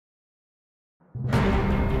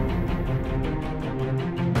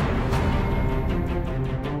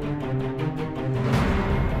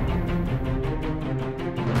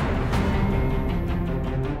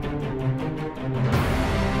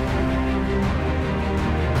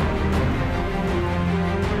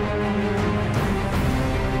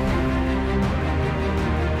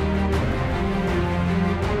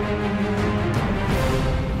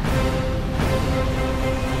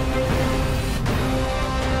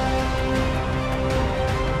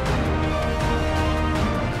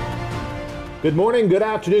Good morning, good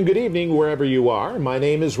afternoon, good evening, wherever you are. My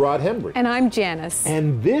name is Rod Hembry. And I'm Janice.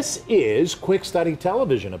 And this is Quick Study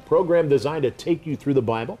Television, a program designed to take you through the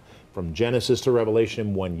Bible from Genesis to Revelation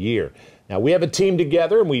in 1 year. Now, we have a team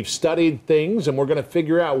together, and we've studied things, and we're going to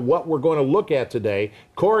figure out what we're going to look at today.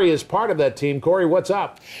 Corey is part of that team. Corey, what's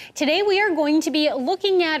up? Today, we are going to be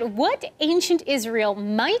looking at what ancient Israel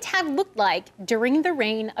might have looked like during the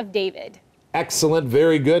reign of David. Excellent,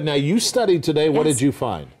 very good. Now, you studied today. What did you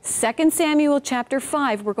find? 2 Samuel chapter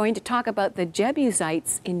 5, we're going to talk about the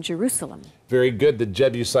Jebusites in Jerusalem. Very good. The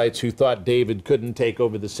Jebusites who thought David couldn't take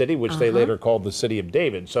over the city, which they later called the city of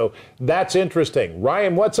David. So that's interesting.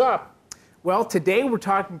 Ryan, what's up? Well, today we're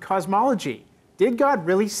talking cosmology. Did God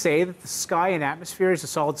really say that the sky and atmosphere is a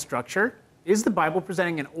solid structure? Is the Bible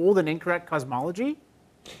presenting an old and incorrect cosmology?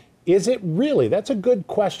 Is it really? That's a good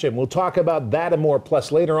question. We'll talk about that and more.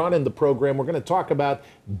 Plus, later on in the program, we're going to talk about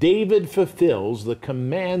David fulfills the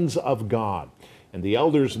commands of God, and the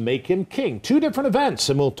elders make him king. Two different events,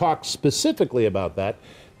 and we'll talk specifically about that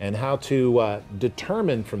and how to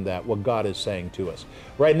determine from that what God is saying to us.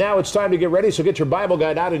 Right now, it's time to get ready, so get your Bible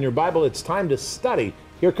guide out in your Bible. It's time to study.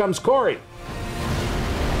 Here comes Corey.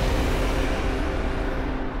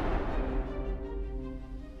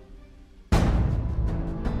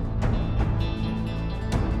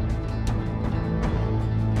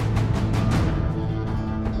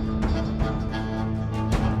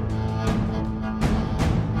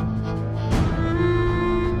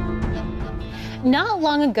 Not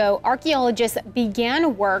long ago, archaeologists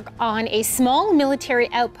began work on a small military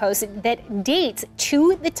outpost that dates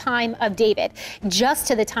to the time of David, just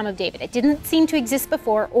to the time of David. It didn't seem to exist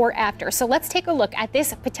before or after. So let's take a look at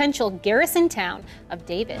this potential garrison town of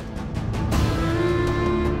David.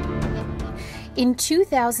 In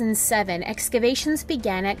 2007, excavations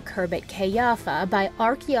began at Khirbet Qeiyafa by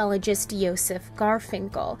archaeologist Yosef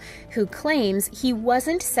Garfinkel, who claims he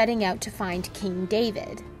wasn't setting out to find King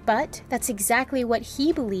David. But that's exactly what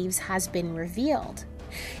he believes has been revealed.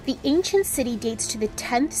 The ancient city dates to the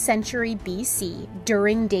 10th century BC,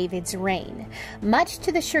 during David's reign. Much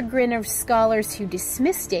to the chagrin of scholars who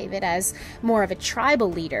dismiss David as more of a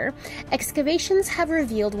tribal leader, excavations have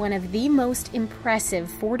revealed one of the most impressive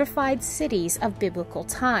fortified cities of biblical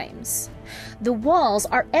times. The walls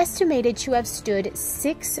are estimated to have stood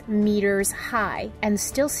 6 meters high and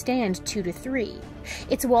still stand 2 to 3.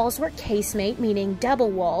 Its walls were casemate, meaning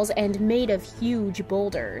double walls, and made of huge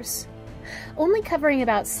boulders. Only covering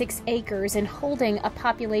about 6 acres and holding a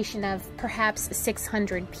population of perhaps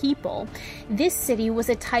 600 people, this city was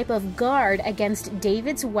a type of guard against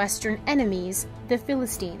David's western enemies, the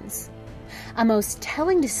Philistines. A most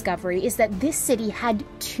telling discovery is that this city had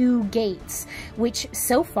 2 gates, which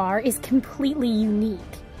so far is completely unique.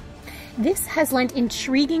 This has lent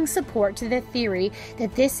intriguing support to the theory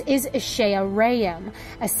that this is Shaaraim,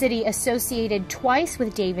 a city associated twice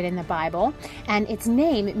with David in the Bible, and its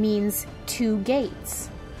name means 2 gates.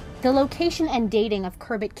 The location and dating of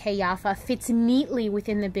Khirbet Qeiyafa fits neatly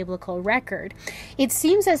within the biblical record. It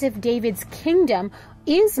seems as if David's kingdom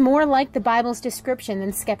is more like the Bible's description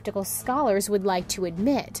than skeptical scholars would like to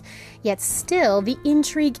admit. Yet still, the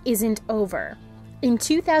intrigue isn't over. In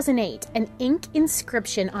 2008, an ink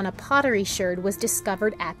inscription on a pottery sherd was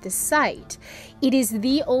discovered at the site. It is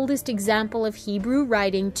the oldest example of Hebrew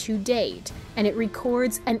writing to date, and it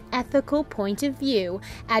records an ethical point of view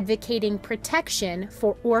advocating protection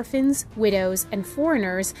for orphans, widows, and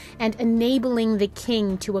foreigners, and enabling the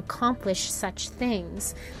king to accomplish such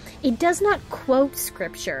things. It does not quote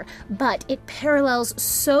scripture, but it parallels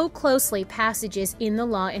so closely passages in the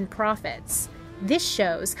Law and Prophets. This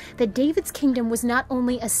shows that David's kingdom was not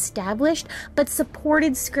only established, but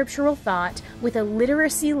supported scriptural thought with a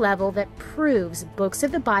literacy level that proves books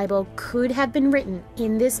of the Bible could have been written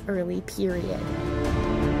in this early period.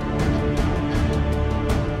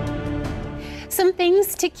 Some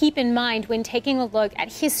things to keep in mind when taking a look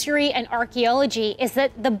at history and archaeology is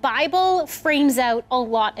that the Bible frames out a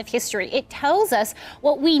lot of history. It tells us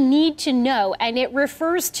what we need to know, and it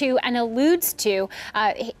refers to and alludes to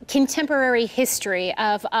contemporary history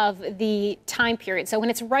of the time period. So when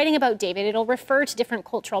it's writing about David, it'll refer to different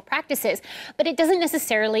cultural practices, but it doesn't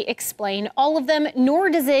necessarily explain all of them, nor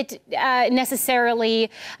does it necessarily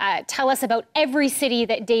tell us about every city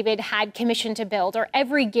that David had commissioned to build or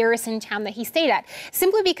every garrison town that he stayed at,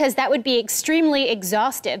 simply because that would be extremely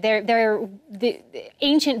exhaustive. The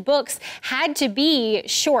ancient books had to be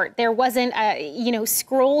short. There wasn't,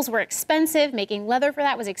 scrolls were expensive. Making leather for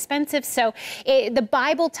that was expensive. So the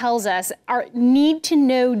Bible tells us our need to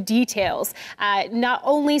know details, not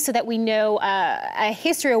only so that we know a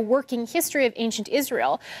working history of ancient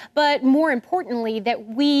Israel, but more importantly, that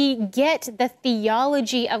we get the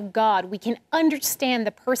theology of God. We can understand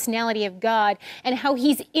the personality of God and how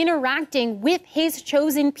he's interacting with his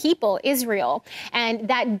chosen people, Israel. And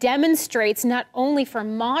that demonstrates not only for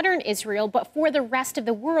modern Israel, but for the rest of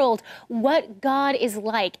the world, what God is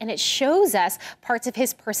like. And it shows us parts of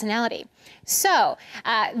his personality. So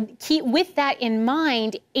with that in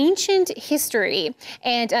mind, ancient history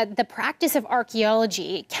and the practice of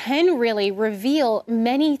archaeology can really reveal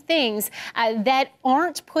many things that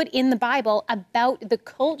aren't put in the Bible about the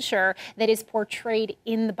culture that is portrayed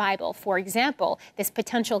in the Bible. For example, this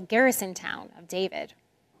potential garrison town of David.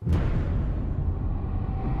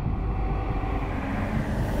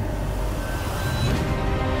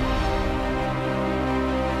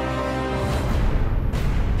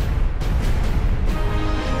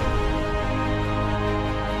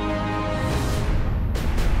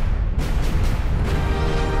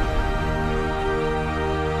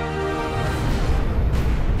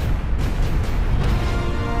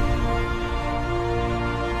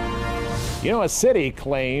 You know, a city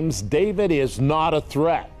claims David is not a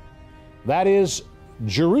threat. That is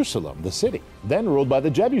Jerusalem, the city, then ruled by the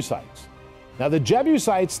Jebusites. Now, the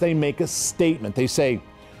Jebusites, they make a statement. They say,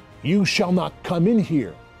 "You shall not come in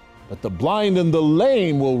here, but the blind and the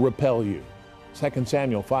lame will repel you." 2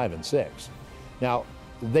 Samuel 5 and 6. Now,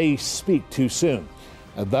 they speak too soon.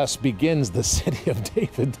 Thus begins the city of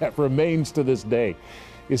David that remains to this day.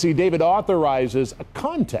 You see, David authorizes a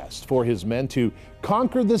contest for his men to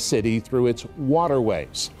conquer the city through its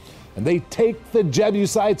waterways. And they take the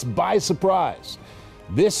Jebusites by surprise.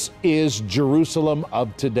 This is Jerusalem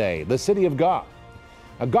of today, the city of God.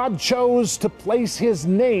 Now, God chose to place his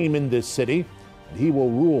name in this city, and he will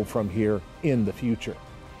rule from here in the future.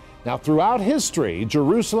 Now, throughout history,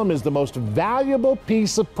 Jerusalem is the most valuable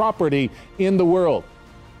piece of property in the world,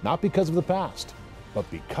 not because of the past, but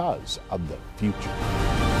because of the future.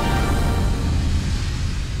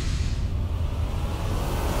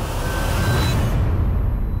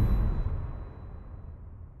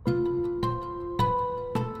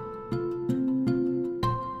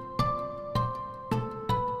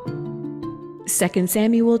 Second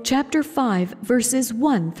Samuel chapter 5, verses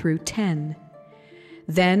 1 through 10.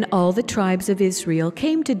 Then all the tribes of Israel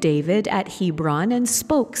came to David at Hebron and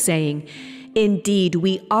spoke, saying, "Indeed,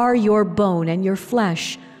 we are your bone and your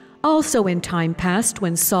flesh. Also in time past,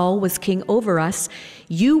 when Saul was king over us,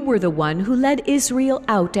 you were the one who led Israel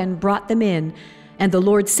out and brought them in. And the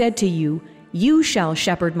Lord said to you, 'You shall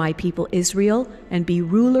shepherd my people Israel and be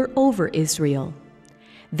ruler over Israel.'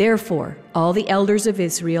 Therefore, all the elders of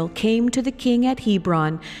Israel came to the king at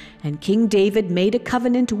Hebron, and King David made a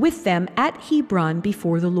covenant with them at Hebron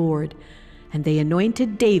before the Lord. And they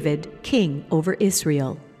anointed David king over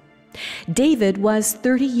Israel. David was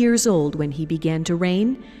 30 years old when he began to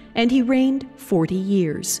reign, and he reigned 40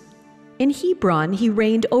 years. In Hebron he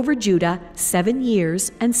reigned over Judah 7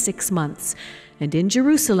 years and 6 months, and in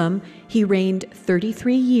Jerusalem he reigned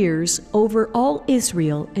 33 years over all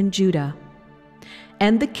Israel and Judah.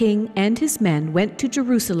 And the king and his men went to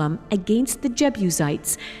Jerusalem against the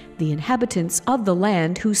Jebusites, the inhabitants of the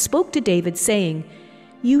land, who spoke to David, saying,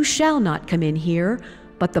 'You shall not come in here,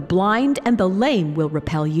 but the blind and the lame will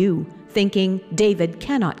repel you,' thinking, 'David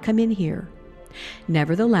cannot come in here.'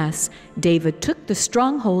 Nevertheless, David took the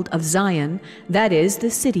stronghold of Zion, that is, the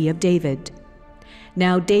city of David.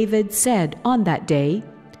 Now David said on that day,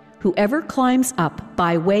 'Whoever climbs up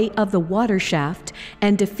by way of the water shaft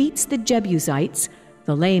and defeats the Jebusites,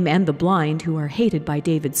 the lame and the blind who are hated by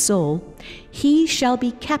David's soul, he shall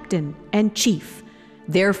be captain and chief.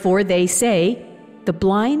 Therefore they say, the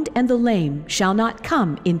blind and the lame shall not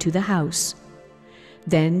come into the house.'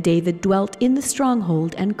 Then David dwelt in the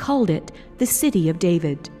stronghold and called it the city of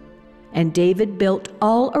David. And David built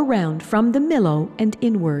all around from the Millo and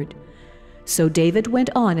inward. So David went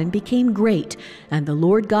on and became great, and the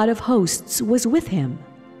Lord God of hosts was with him."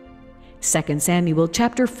 2 Samuel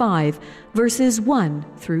chapter 5, verses 1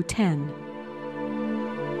 through 10.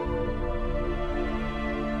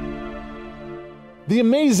 The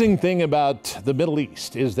amazing thing about the Middle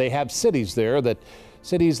East is they have cities there,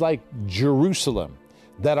 cities like Jerusalem,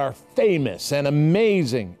 that are famous and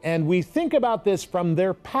amazing. And we think about this from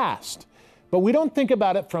their past, but we don't think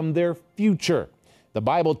about it from their future. The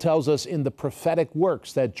Bible tells us in the prophetic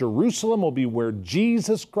works that Jerusalem will be where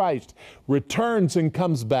Jesus Christ returns and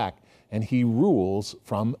comes back, and he rules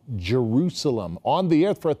from Jerusalem on the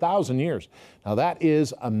earth for 1,000 years. Now that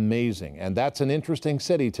is amazing, and that's an interesting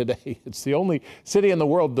city today. It's the only city in the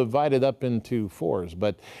world divided up into fours.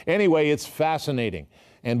 But anyway, it's fascinating.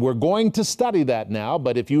 And we're going to study that now,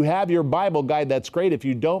 but if you have your Bible guide, that's great. If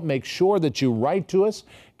you don't, make sure that you write to us,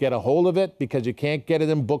 get a hold of it, because you can't get it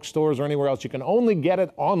in bookstores or anywhere else. You can only get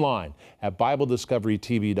it online at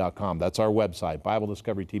BibleDiscoveryTV.com. That's our website,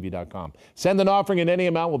 BibleDiscoveryTV.com. Send an offering in any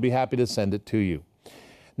amount. We'll be happy to send it to you.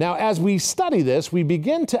 Now, as we study this, we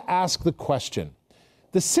begin to ask the question,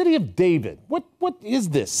 the city of David, what is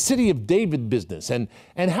this city of David business? And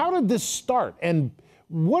how did this start? And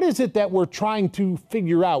what is it that we're trying to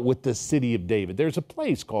figure out with the city of David? There's a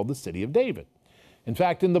place called the city of David. In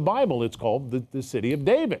fact, in the Bible, it's called the city of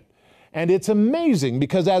David. And it's amazing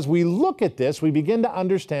because as we look at this, we begin to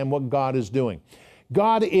understand what God is doing.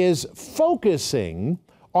 God is focusing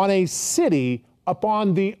on a city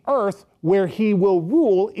upon the earth where he will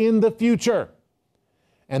rule in the future.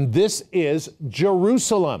 And this is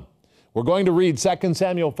Jerusalem. We're going to read 2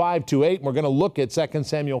 Samuel 5-8, and we're going to look at 2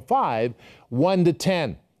 Samuel 5,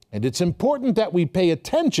 1-10. And it's important that we pay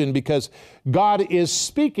attention because God is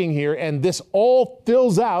speaking here, and this all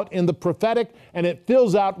fills out in the prophetic, and it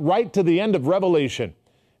fills out right to the end of Revelation.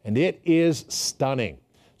 And it is stunning.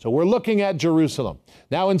 So we're looking at Jerusalem.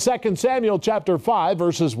 Now in 2 Samuel chapter 5,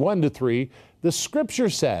 verses 1-3, the scripture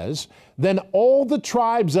says, "Then all the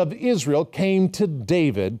tribes of Israel came to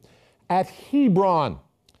David at Hebron."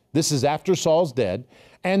 This is after Saul's dead,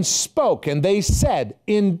 "and spoke, and they said,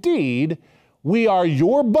 'Indeed, we are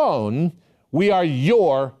your bone, we are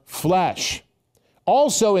your flesh.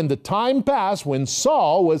 Also in the time past when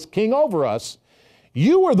Saul was king over us,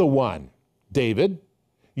 you were the one, David,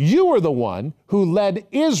 you were the one who led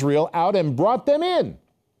Israel out and brought them in.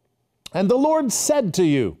 And the Lord said to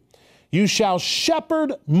you, you shall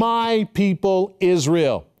shepherd my people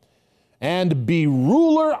Israel, and be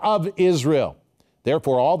ruler of Israel.'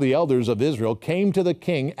 Therefore all the elders of Israel came to the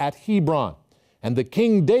king at Hebron, and the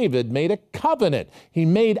king David made a covenant. He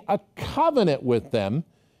made a covenant with them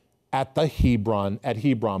at Hebron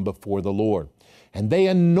before the Lord. And they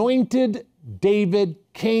anointed David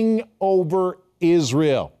king over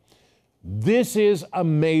Israel." This is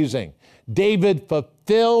amazing. David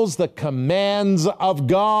fulfills the commands of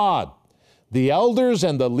God. The elders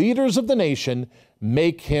and the leaders of the nation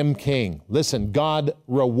make him king. Listen, God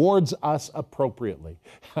rewards us appropriately.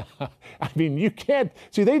 I mean, you can't,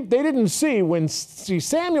 see, they didn't see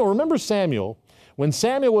Samuel, remember Samuel, when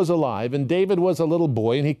Samuel was alive and David was a little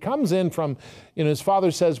boy and he comes in from, his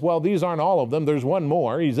father says, well, these aren't all of them, there's one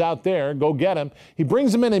more, he's out there, go get him. He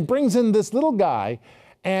brings him in and brings in this little guy,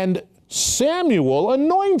 and Samuel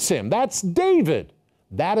anoints him. That's David.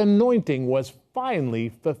 That anointing was finally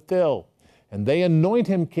fulfilled. And they anoint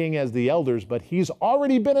him king as the elders, but he's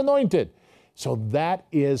already been anointed. So that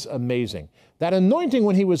is amazing. That anointing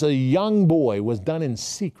when he was a young boy was done in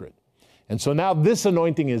secret. And so now this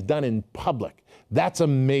anointing is done in public. That's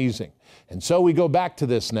amazing. And so we go back to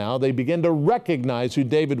this now. They begin to recognize who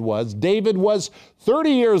David was. David was 30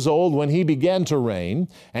 years old when he began to reign,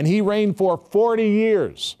 and he reigned for 40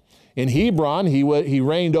 years. In Hebron, he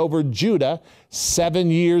reigned over Judah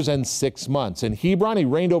 7 years and 6 months. In Hebron, he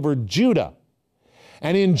reigned over Judah.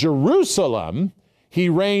 And in Jerusalem, he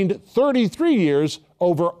reigned 33 years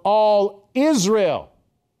over all Israel.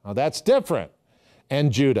 Now that's different.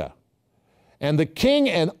 And Judah. And the king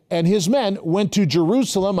and his men went to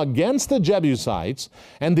Jerusalem against the Jebusites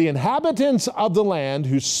and the inhabitants of the land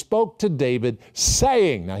who spoke to David,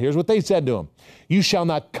 saying, now here's what they said to him, you shall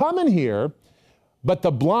not come in here, but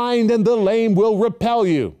the blind and the lame will repel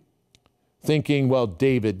you. Thinking, well,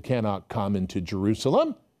 David cannot come into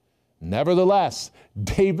Jerusalem. Nevertheless,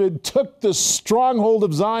 David took the stronghold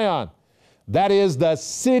of Zion, that is the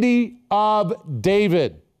city of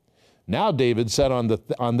David. Now David said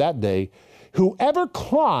on that day, whoever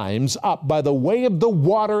climbs up by the way of the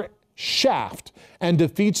water shaft and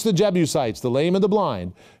defeats the Jebusites, the lame and the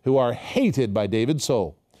blind, who are hated by David's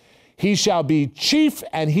soul, he shall be chief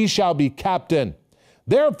and he shall be captain.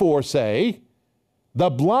 Therefore say, the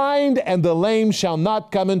blind and the lame shall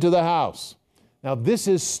not come into the house. Now this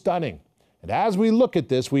is stunning. And as we look at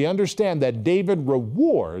this, we understand that David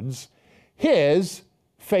rewards his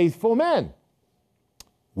faithful men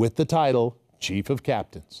with the title Chief of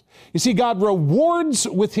Captains. You see, God rewards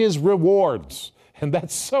with his rewards, and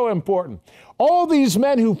that's so important. All these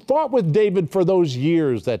men who fought with David for those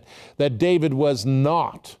years that David was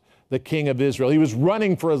not the king of Israel. He was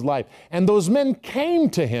running for his life. And those men came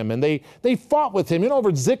to him and they fought with him, over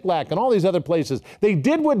at Ziklag and all these other places. They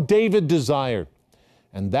did what David desired.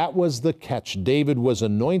 And that was the catch. David was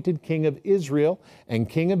anointed king of Israel and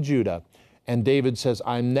king of Judah. And David says,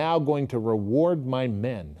 I'm now going to reward my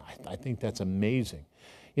men. I think that's amazing.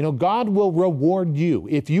 God will reward you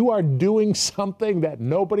if you are doing something that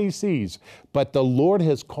nobody sees, but the Lord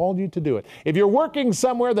has called you to do it. If you're working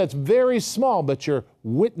somewhere that's very small, but you're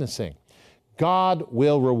witnessing, God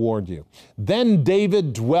will reward you. Then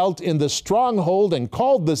David dwelt in the stronghold and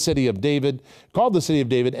called the city of David,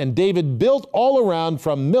 and David built all around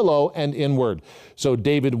from Millo and inward. So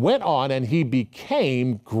David went on and he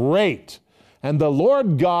became great, and the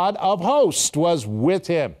Lord God of hosts was with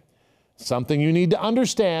him. Something you need to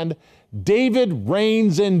understand, David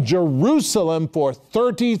reigns in Jerusalem for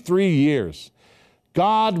 33 years.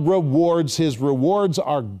 God rewards, his rewards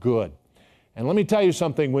are good. And let me tell you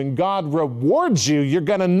something, when God rewards you, you're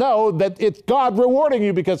going to know that it's God rewarding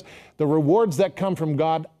you, because the rewards that come from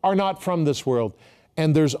God are not from this world.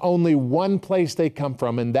 And there's only one place they come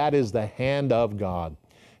from, and that is the hand of God.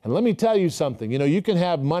 And let me tell you something, you can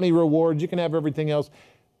have money rewards, you can have everything else.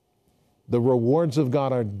 The rewards of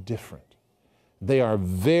God are different. They are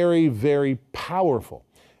very, very powerful,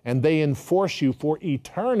 and they enforce you for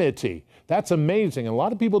eternity. That's amazing. A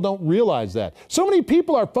lot of people don't realize that. So many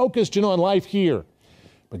people are focused, on life here.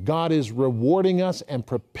 But God is rewarding us and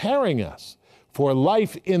preparing us for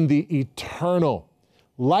life in the eternal,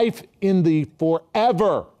 life in the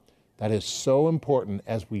forever. That is so important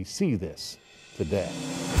as we see this today.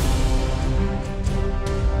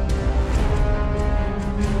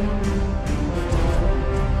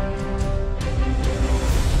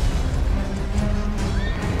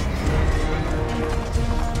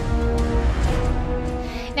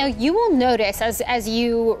 Now, you will notice as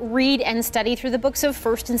you read and study through the books of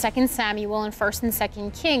 1st and 2nd Samuel and 1st and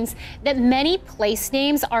 2nd Kings that many place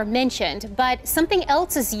names are mentioned, but something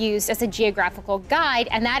else is used as a geographical guide,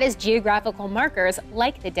 and that is geographical markers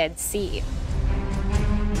like the Dead Sea.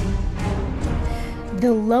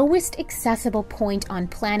 The lowest accessible point on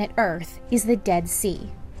planet Earth is the Dead Sea.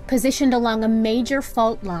 Positioned along a major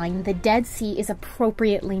fault line, the Dead Sea is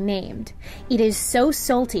appropriately named. It is so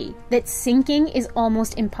salty that sinking is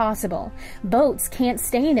almost impossible. Boats can't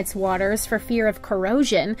stay in its waters for fear of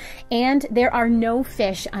corrosion, and there are no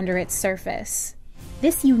fish under its surface.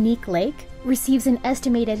 This unique lake receives an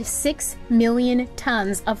estimated 6 million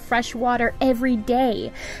tons of fresh water every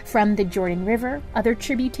day from the Jordan River, other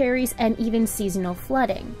tributaries, and even seasonal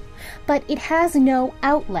flooding. But it has no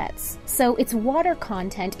outlets, so its water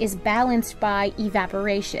content is balanced by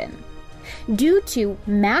evaporation. Due to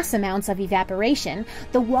mass amounts of evaporation,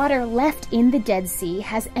 the water left in the Dead Sea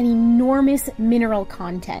has an enormous mineral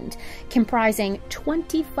content, comprising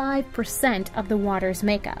 25% of the water's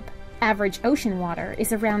makeup. Average ocean water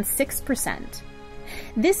is around 6%.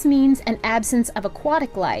 This means an absence of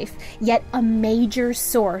aquatic life, yet a major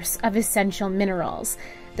source of essential minerals.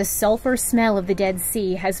 The sulfur smell of the Dead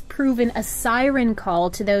Sea has proven a siren call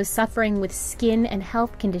to those suffering with skin and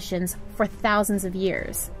health conditions for thousands of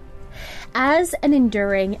years. As an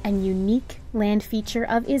enduring and unique land feature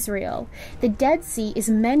of Israel, the Dead Sea is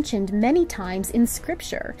mentioned many times in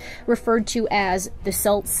Scripture, referred to as the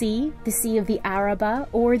Salt Sea, the Sea of the Arabah,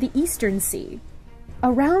 or the Eastern Sea.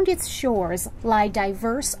 Around its shores lie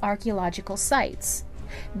diverse archaeological sites,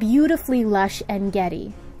 beautifully lush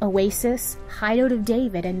En-Gedi, oasis, hideout of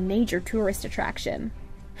David, and major tourist attraction.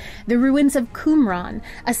 The ruins of Qumran,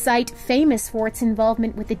 a site famous for its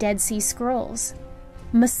involvement with the Dead Sea Scrolls.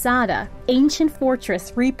 Masada, ancient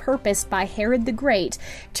fortress repurposed by Herod the Great,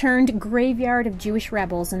 turned graveyard of Jewish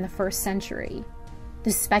rebels in the 1st century.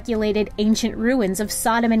 The speculated ancient ruins of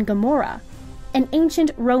Sodom and Gomorrah, an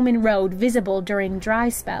ancient Roman road visible during dry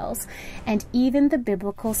spells, and even the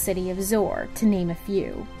biblical city of Zor, to name a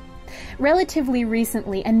few. Relatively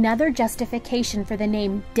recently, another justification for the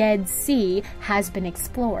name Dead Sea has been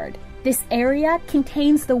explored. This area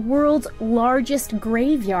contains the world's largest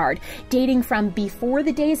graveyard, dating from before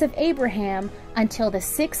the days of Abraham until the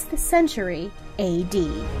 6th century AD.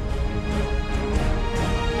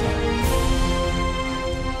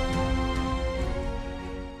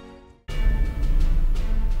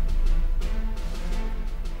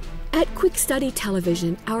 At Quick Study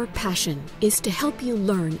Television, our passion is to help you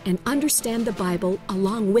learn and understand the Bible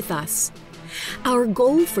along with us. Our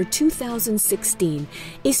goal for 2016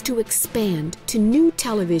 is to expand to new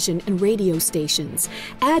television and radio stations,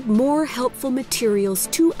 add more helpful materials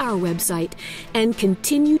to our website, and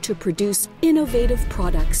continue to produce innovative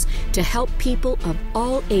products to help people of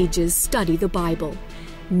all ages study the Bible.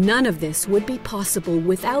 None of this would be possible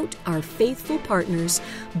without our faithful partners,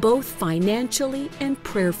 both financially and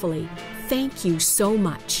prayerfully. Thank you so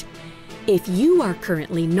much. If you are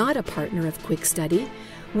currently not a partner of Quick Study,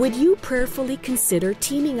 would you prayerfully consider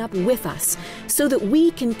teaming up with us so that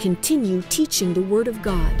we can continue teaching the Word of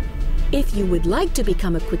God? If you would like to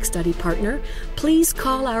become a Quick Study partner, please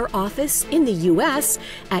call our office in the U.S.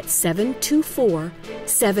 at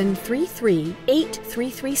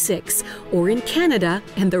 724-733-8336 or in Canada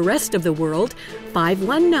and the rest of the world,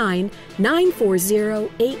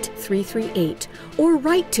 519-940-8338, or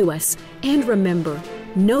write to us. And remember,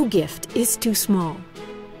 no gift is too small.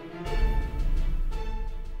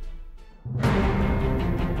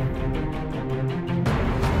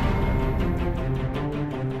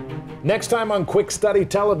 Next time on Quick Study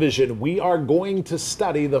Television, we are going to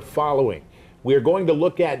study the following. We are going to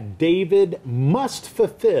look at David must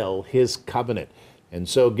fulfill his covenant. And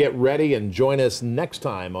so get ready and join us next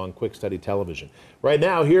time on Quick Study Television. Right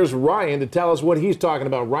now, here's Ryan to tell us what he's talking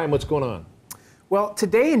about. Ryan, what's going on? Well,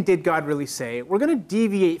 today in Did God Really Say, we're going to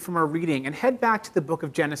deviate from our reading and head back to the book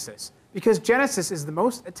of Genesis, because Genesis is the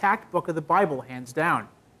most attacked book of the Bible, hands down.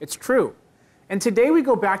 It's true. And today we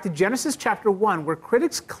go back to Genesis chapter 1, where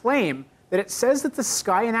critics claim that it says that the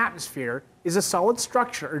sky and atmosphere is a solid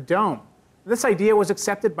structure or dome. This idea was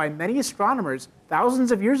accepted by many astronomers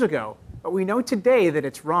thousands of years ago, but we know today that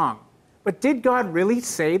it's wrong. But did God really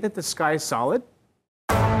say that the sky is solid?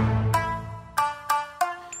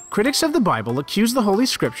 Critics of the Bible accuse the Holy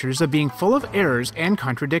Scriptures of being full of errors and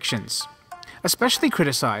contradictions. Especially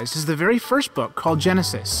criticized is the very first book called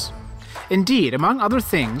Genesis. Indeed, among other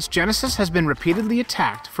things, Genesis has been repeatedly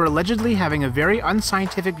attacked for allegedly having a very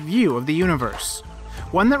unscientific view of the universe,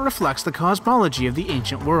 one that reflects the cosmology of the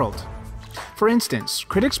ancient world. For instance,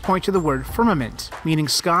 critics point to the word firmament, meaning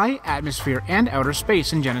sky, atmosphere, and outer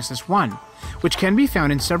space in Genesis 1, which can be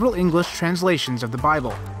found in several English translations of the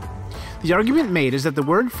Bible. The argument made is that the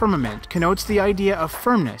word firmament connotes the idea of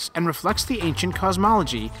firmness and reflects the ancient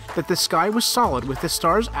cosmology that the sky was solid with the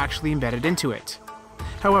stars actually embedded into it.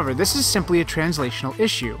 However, this is simply a translational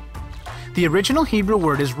issue. The original Hebrew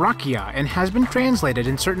word is rakia and has been translated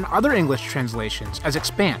in certain other English translations as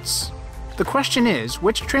expanse. The question is,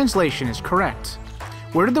 which translation is correct?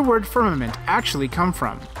 Where did the word firmament actually come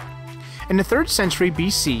from? In the 3rd century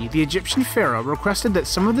BC, the Egyptian pharaoh requested that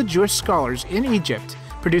some of the Jewish scholars in Egypt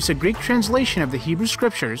produce a Greek translation of the Hebrew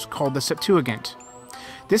scriptures called the Septuagint.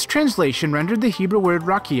 This translation rendered the Hebrew word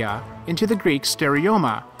rakia into the Greek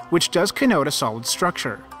stereoma, which does connote a solid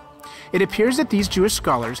structure. It appears that these Jewish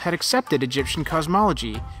scholars had accepted Egyptian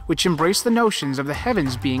cosmology, which embraced the notions of the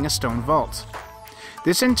heavens being a stone vault.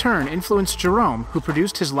 This in turn influenced Jerome, who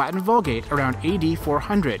produced his Latin Vulgate around AD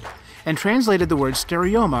 400, and translated the word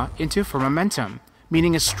stereoma into firmamentum,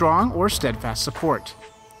 meaning a strong or steadfast support.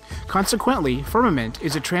 Consequently, firmament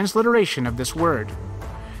is a transliteration of this word.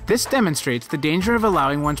 This demonstrates the danger of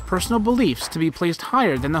allowing one's personal beliefs to be placed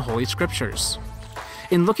higher than the Holy Scriptures.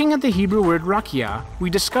 In looking at the Hebrew word rakia, we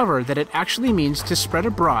discover that it actually means to spread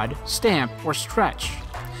abroad, stamp, or stretch.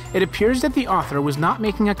 It appears that the author was not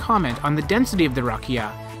making a comment on the density of the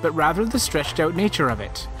rakia, but rather the stretched out nature of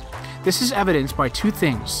it. This is evidenced by two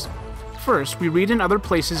things. First, we read in other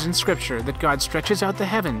places in Scripture that God stretches out the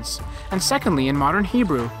heavens, and secondly, in modern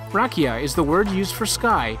Hebrew, rakia is the word used for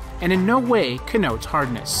sky and in no way connotes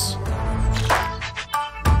hardness.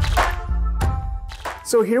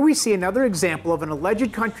 So here we see another example of an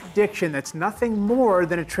alleged contradiction that's nothing more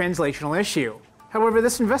than a translational issue. However,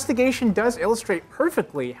 this investigation does illustrate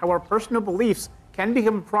perfectly how our personal beliefs can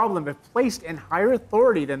become a problem if placed in higher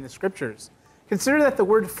authority than the Scriptures. Consider that the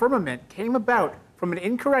word firmament came about from an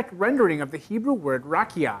incorrect rendering of the Hebrew word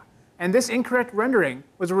rakia, and this incorrect rendering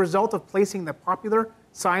was a result of placing the popular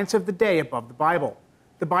science of the day above the Bible.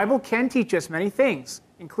 The Bible can teach us many things,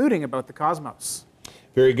 including about the cosmos.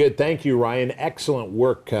 Very good. Thank you, Ryan. Excellent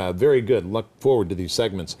work. Very good. Look forward to these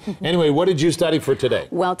segments. Anyway, what did you study for today?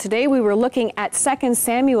 Well, today we were looking at 2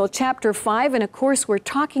 Samuel chapter 5, and of course we're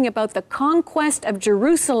talking about the conquest of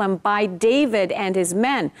Jerusalem by David and his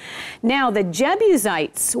men. Now, the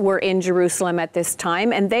Jebusites were in Jerusalem at this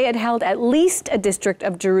time, and they had held at least a district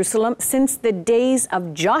of Jerusalem since the days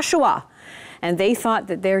of Joshua. And they thought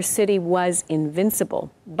that their city was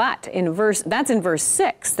invincible. But that's in verse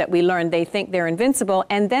 6 that we learned they think they're invincible.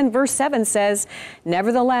 And then verse 7 says,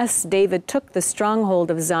 nevertheless, David took the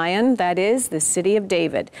stronghold of Zion, that is, the city of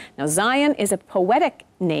David. Now, Zion is a poetic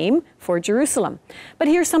name for Jerusalem. But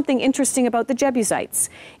here's something interesting about the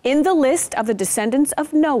Jebusites. In the list of the descendants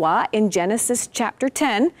of Noah in Genesis chapter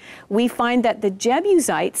 10, we find that the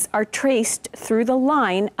Jebusites are traced through the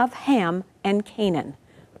line of Ham and Canaan.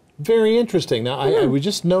 Very interesting. Now, I was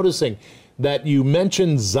just noticing that you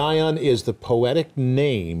mentioned Zion is the poetic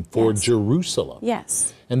name for Jerusalem.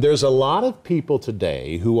 Yes. And there's a lot of people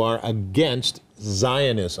today who are against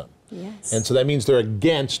Zionism. Yes. And so that means they're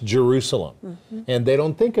against Jerusalem. And they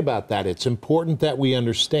don't think about that. It's important that we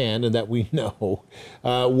understand and that we know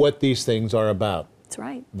what these things are about. That's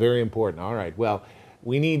right. Very important. All right. Well,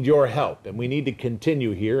 we need your help, and we need to continue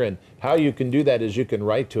here. And how you can do that is you can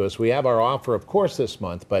write to us. We have our offer, of course, this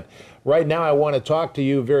month. But right now, I want to talk to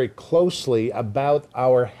you very closely about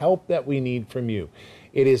our help that we need from you.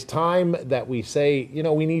 It is time that we say, you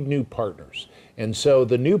know, we need new partners. And so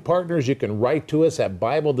the new partners, you can write to us at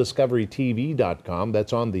BibleDiscoveryTV.com.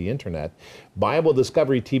 That's on the internet,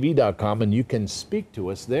 BibleDiscoveryTV.com, and you can speak to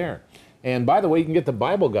us there. And by the way, you can get the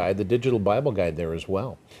Bible guide, the digital Bible guide there as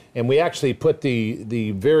well. And we actually put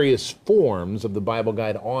the various forms of the Bible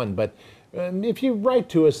guide on, but if you write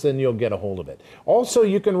to us, then you'll get a hold of it. Also,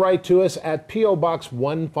 you can write to us at P.O. Box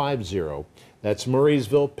 150. That's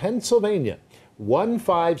Murraysville, Pennsylvania,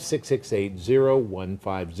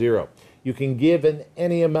 156680150. You can give in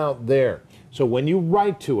any amount there. So when you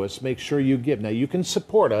write to us, make sure you give. Now, you can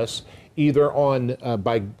support us either on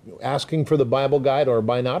by asking for the Bible guide or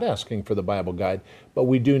by not asking for the Bible guide, but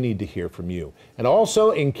we do need to hear from you. And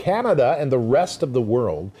also in Canada and the rest of the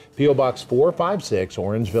world, P.O. Box 456,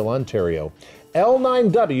 Orangeville, Ontario,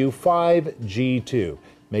 L9W5G2.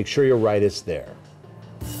 Make sure you write us there.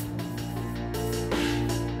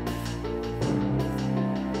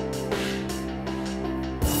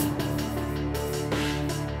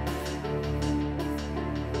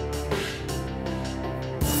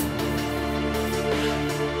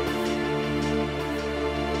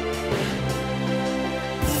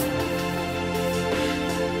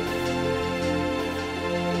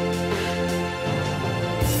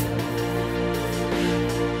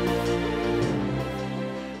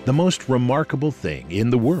 The most remarkable thing in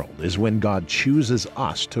the world is when God chooses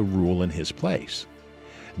us to rule in His place.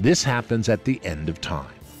 This happens at the end of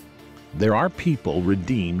time. There are people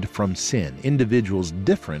redeemed from sin, individuals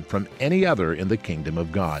different from any other in the kingdom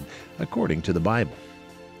of God, according to the Bible.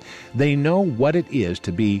 They know what it is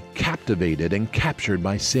to be captivated and captured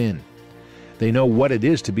by sin. They know what it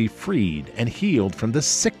is to be freed and healed from the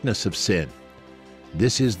sickness of sin.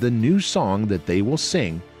 This is the new song that they will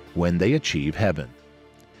sing when they achieve heaven.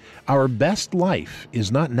 Our best life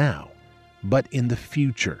is not now, but in the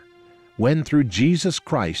future, when through Jesus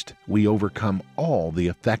Christ we overcome all the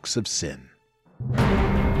effects of sin.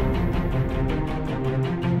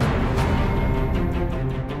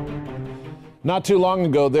 Not too long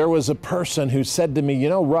ago, there was a person who said to me, you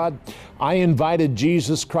know, Rod, I invited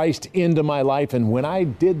Jesus Christ into my life, and when I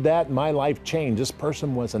did that, my life changed. This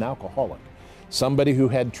person was an alcoholic, somebody who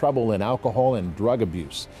had trouble in alcohol and drug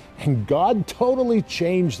abuse. And God totally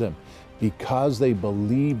changed them because they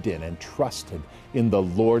believed in and trusted in the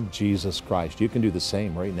Lord Jesus Christ. You can do the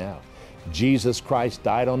same right now. Jesus Christ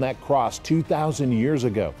died on that cross 2,000 years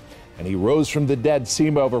ago, and He rose from the dead.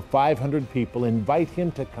 See over 500 people. Invite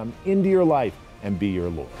Him to come into your life and be your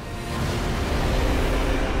Lord.